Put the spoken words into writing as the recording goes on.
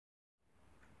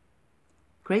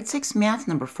Grade 6 Math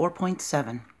number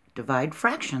 4.7, Divide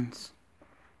Fractions.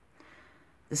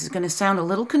 This is going to sound a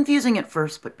little confusing at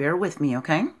first, but bear with me,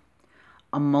 okay?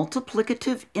 A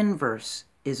multiplicative inverse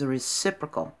is a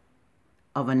reciprocal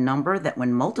of a number that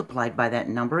when multiplied by that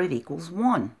number, it equals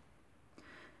 1.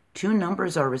 Two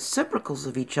numbers are reciprocals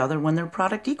of each other when their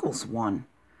product equals 1.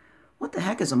 What the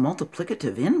heck is a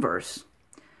multiplicative inverse?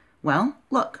 Well,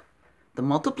 look. The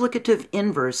multiplicative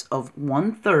inverse of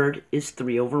 1/3 is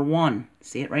 3 over 1.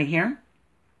 See it right here?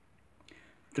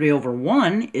 3 over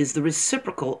 1 is the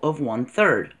reciprocal of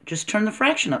 1/3. Just turn the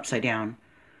fraction upside down.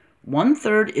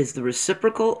 1/3 is the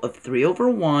reciprocal of 3 over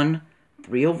 1.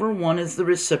 3 over 1 is the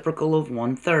reciprocal of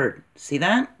 1/3. See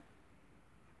that?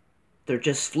 They're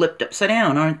just flipped upside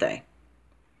down, aren't they?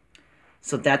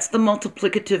 So that's the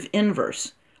multiplicative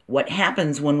inverse. What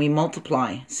happens when we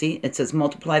multiply? See, it says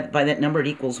multiply by that number, it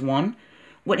equals 1.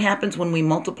 What happens when we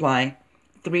multiply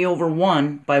 3 over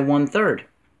 1 by 1/3?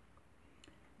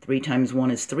 3 times 1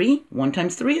 is 3. 1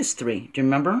 times 3 is 3. Do you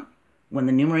remember? When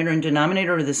the numerator and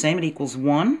denominator are the same, it equals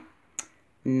 1.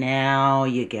 Now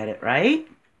you get it, right?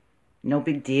 No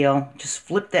big deal. Just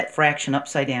flip that fraction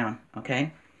upside down,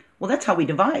 okay? Well, that's how we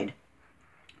divide.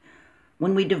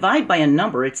 When we divide by a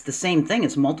number, it's the same thing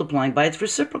as multiplying by its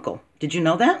reciprocal. Did you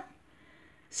know that?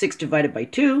 6 divided by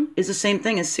 2 is the same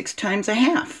thing as 6 times a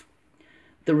half.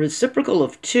 The reciprocal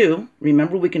of 2,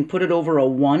 remember we can put it over a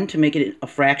 1 to make it a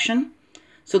fraction.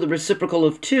 So the reciprocal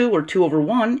of 2, or 2 over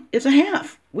 1, is a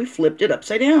half. We flipped it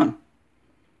upside down.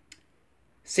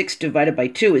 6 divided by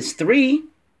 2 is 3.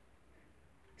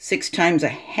 6 times a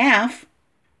half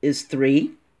is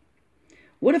 3.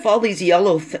 What if all these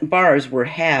yellow bars were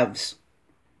halves?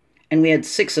 And we had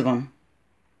 6 of them?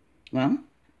 Well,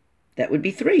 that would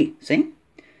be 3, see?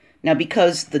 Now,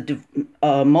 because the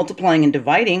multiplying and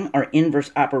dividing are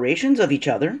inverse operations of each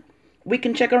other, we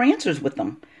can check our answers with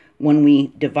them. When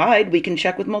we divide, we can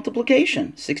check with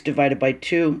multiplication. 6 divided by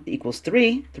 2 equals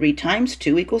 3. 3 times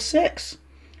 2 equals 6.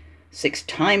 6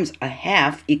 times a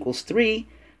half equals 3.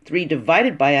 3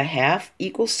 divided by a half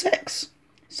equals 6.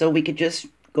 So we could just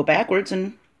go backwards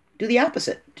and do the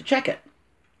opposite to check it.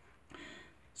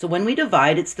 So when we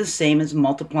divide, it's the same as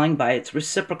multiplying by its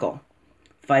reciprocal.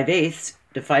 5/8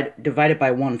 divided by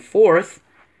 1/4,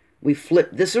 we flip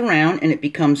this around and it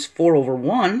becomes 4 over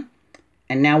 1.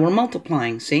 And now we're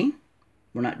multiplying, see?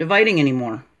 We're not dividing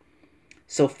anymore.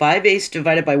 So 5/8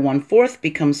 divided by 1/4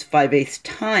 becomes 5/8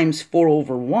 times 4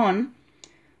 over 1.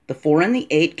 The 4 and the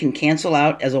 8 can cancel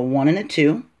out as a 1 and a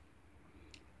 2.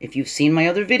 If you've seen my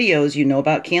other videos, you know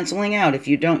about canceling out. If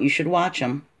you don't, you should watch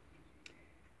them.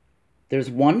 There's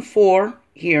 1 4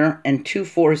 here and 2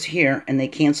 4s here, and they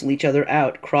cancel each other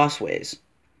out crossways.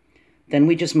 Then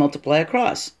we just multiply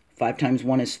across. 5 times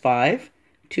 1 is 5.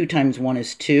 2 times 1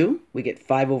 is 2. We get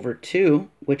 5 over 2,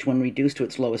 which when reduced to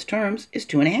its lowest terms is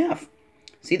 2.5.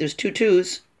 See, there's 2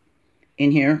 2's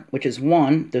in here, which is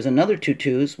 1. There's another 2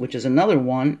 2's, which is another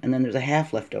 1, and then there's a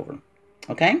half left over.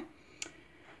 Okay?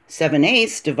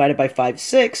 7/8 divided by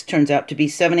 5/6 turns out to be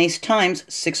 7/8 times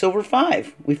 6 over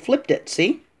 5. We flipped it,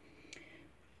 see?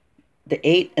 The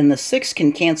 8 and the 6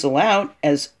 can cancel out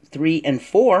as 3 and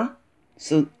 4.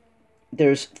 So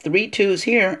there's 3 2's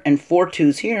here and 4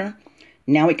 2's here.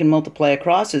 Now we can multiply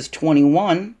across as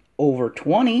 21 over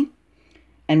 20.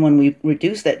 And when we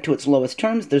reduce that to its lowest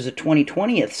terms, there's a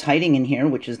 20/20ths hiding in here,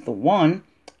 which is the 1.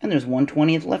 And there's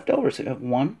 1/20th left over. So you have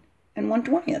 1 and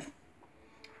 1/20th.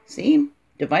 See?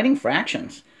 Dividing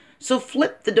fractions. So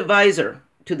flip the divisor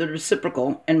to the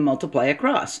reciprocal and multiply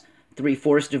across.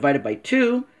 3/4 divided by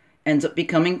 2 ends up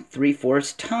becoming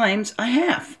 3/4 times a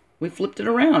half. We flipped it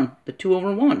around, the 2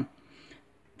 over 1.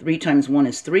 3 times 1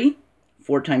 is 3.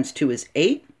 4 times 2 is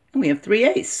 8. And we have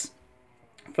 3/8.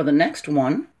 For the next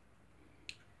one,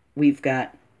 we've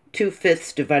got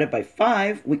 2/5 divided by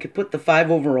 5. We could put the 5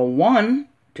 over a 1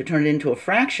 to turn it into a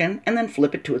fraction and then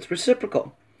flip it to its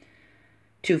reciprocal.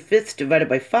 2/5 divided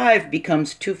by 5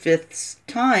 becomes 2/5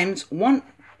 times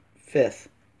 1/5.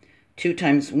 2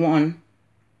 times 1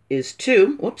 is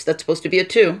 2. Whoops, that's supposed to be a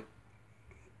 2.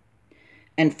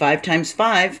 And 5 times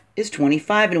 5 is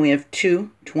 25, and we have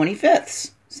 2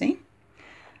 25ths. See?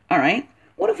 All right.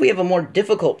 What if we have a more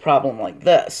difficult problem like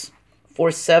this?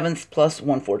 4/7 plus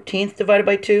 1/14 divided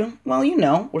by 2? Well, you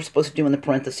know, we're supposed to do in the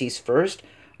parentheses first,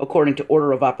 according to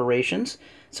order of operations.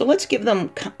 So let's give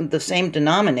them the same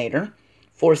denominator.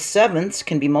 4/7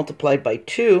 can be multiplied by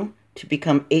 2 to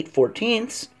become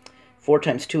 8/14. 4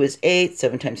 times 2 is 8.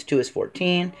 7 times 2 is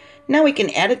 14. Now we can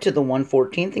add it to the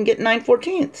 1/14 and get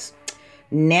 9/14.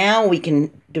 Now we can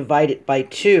divide it by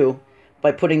 2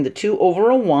 by putting the 2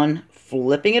 over a 1,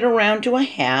 flipping it around to a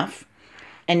half,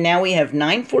 And now we have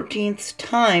 9/14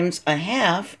 times a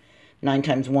half. 9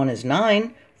 times 1 is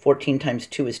 9. 14 times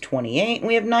 2 is 28. And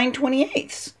we have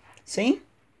 9/28. See?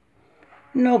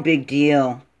 No big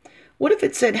deal. What if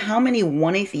it said how many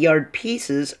 1/8 yard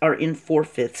pieces are in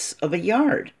 4/5 of a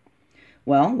yard?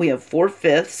 Well, we have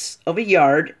 4/5 of a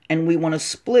yard, and we want to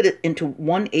split it into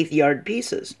 1/8 yard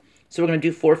pieces. So we're going to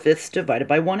do 4/5 divided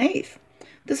by 1/8.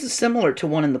 This is similar to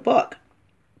one in the book.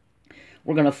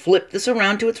 We're going to flip this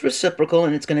around to its reciprocal,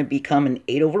 and it's going to become an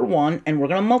 8/1, and we're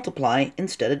going to multiply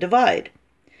instead of divide.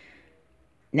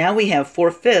 Now we have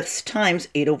 4/5 times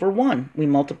 8/1. We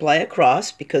multiply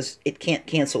across because it can't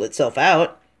cancel itself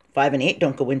out. 5 and 8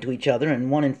 don't go into each other,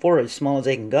 and 1 and 4 are as small as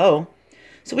they can go.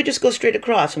 So we just go straight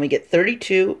across, and we get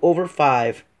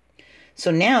 32/5.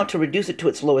 So now, to reduce it to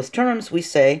its lowest terms, we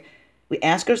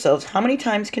ask ourselves, how many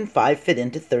times can 5 fit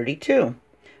into 32?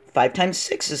 5 times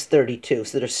 6 is 32,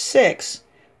 so there's 6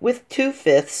 with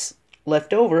 2/5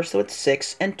 left over, so it's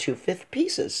 6 and 2/5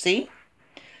 pieces, see?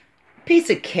 Piece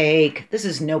of cake. This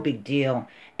is no big deal.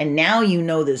 And now you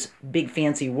know this big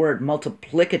fancy word,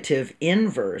 multiplicative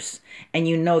inverse, and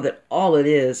you know that all it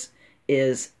is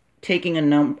taking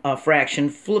a fraction,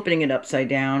 flipping it upside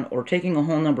down, or taking a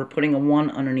whole number, putting a 1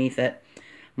 underneath it,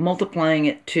 multiplying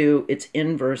it to its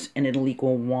inverse, and it'll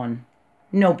equal 1.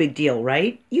 No big deal,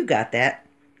 right? You got that.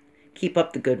 Keep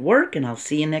up the good work, and I'll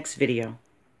see you next video.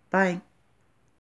 Bye.